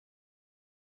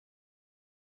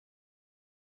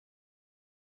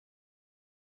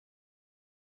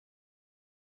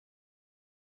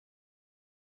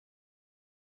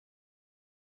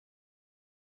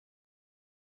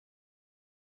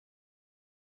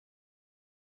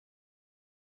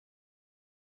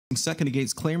Second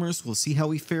against Claimers. We'll see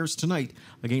how he fares tonight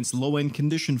against low-end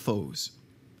condition foes.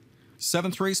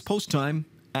 7th race post time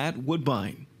at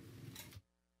Woodbine.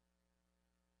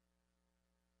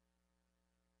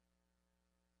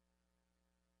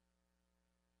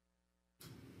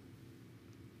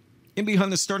 In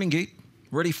behind the starting gate,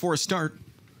 ready for a start.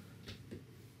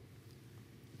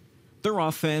 They're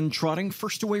off and trotting.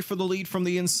 First away for the lead from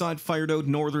the inside, fired out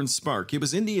Northern Spark. It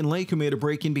was Indian Lake who made a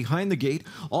break in behind the gate.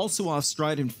 Also off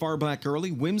stride and far back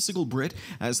early, Whimsical Brit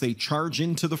as they charge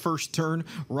into the first turn.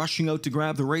 Rushing out to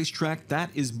grab the racetrack, that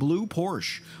is Blue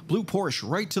Porsche. Blue Porsche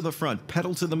right to the front,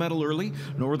 pedal to the metal early.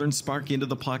 Northern Spark into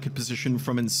the pocket position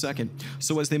from in second.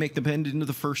 So as they make the bend into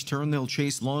the first turn, they'll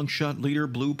chase long shot leader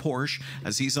Blue Porsche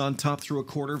as he's on top through a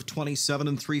quarter of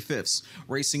 27 3/5.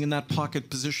 Racing in that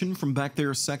pocket position from back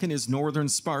there second is Northern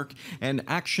Spark, and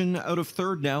action out of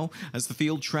third now as the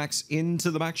field tracks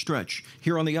into the backstretch.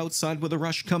 Here on the outside with a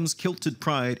rush comes Kilted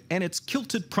Pride, and it's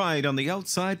Kilted Pride on the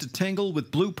outside to tangle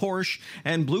with Blue Porsche,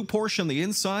 and Blue Porsche on the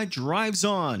inside drives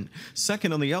on.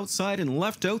 Second on the outside and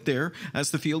left out there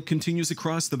as the field continues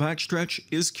across the backstretch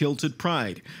is Kilted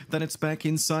Pride. Then it's back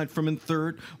inside from in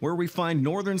third where we find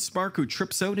Northern Spark, who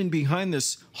trips out in behind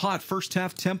this hot first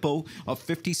half tempo of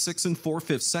 56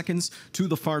 4/5 seconds. To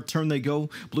the far turn they go.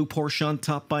 Blue Porsche on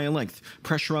top by a length.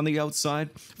 Pressure on the outside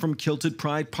from Kilted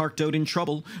Pride, parked out in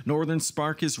trouble. Northern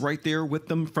Spark is right there with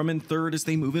them from in third as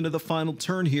they move into the final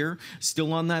turn here.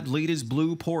 Still on that lead is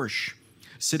Blue Porsche.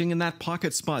 Sitting in that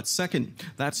pocket spot second,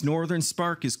 that's Northern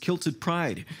Spark, is Kilted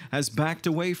Pride, has backed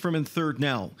away from in third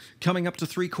now. Coming up to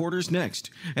 3/4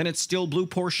 next, and it's still Blue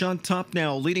Porsche on top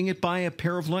now, leading it by a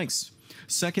pair of lengths.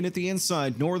 Second at the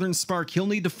inside, Northern Spark. He'll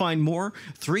need to find more.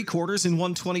 3/4 in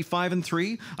 1:25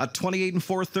 3. A 28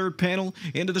 4 third panel.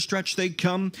 Into the stretch they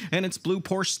come, and it's Blue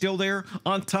Porsche still there.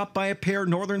 On top by a pair.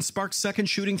 Northern Spark second,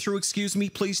 shooting through Excuse Me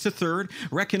Please to third.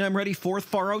 Reckon I'm Ready fourth.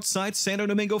 Far outside, Santo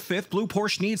Domingo fifth. Blue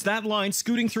Porsche needs that line.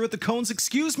 Scooting through at the cones.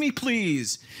 Excuse Me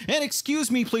Please. And Excuse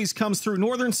Me Please comes through.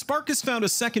 Northern Spark has found a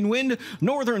second wind.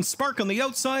 Northern Spark on the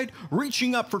outside.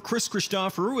 Reaching up for Chris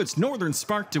Christoforou. It's Northern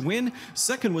Spark to win.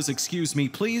 Second was Excuse Me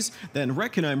Please, then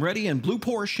Reckon I'm Ready, and Blue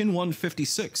Porsche in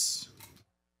 1:56.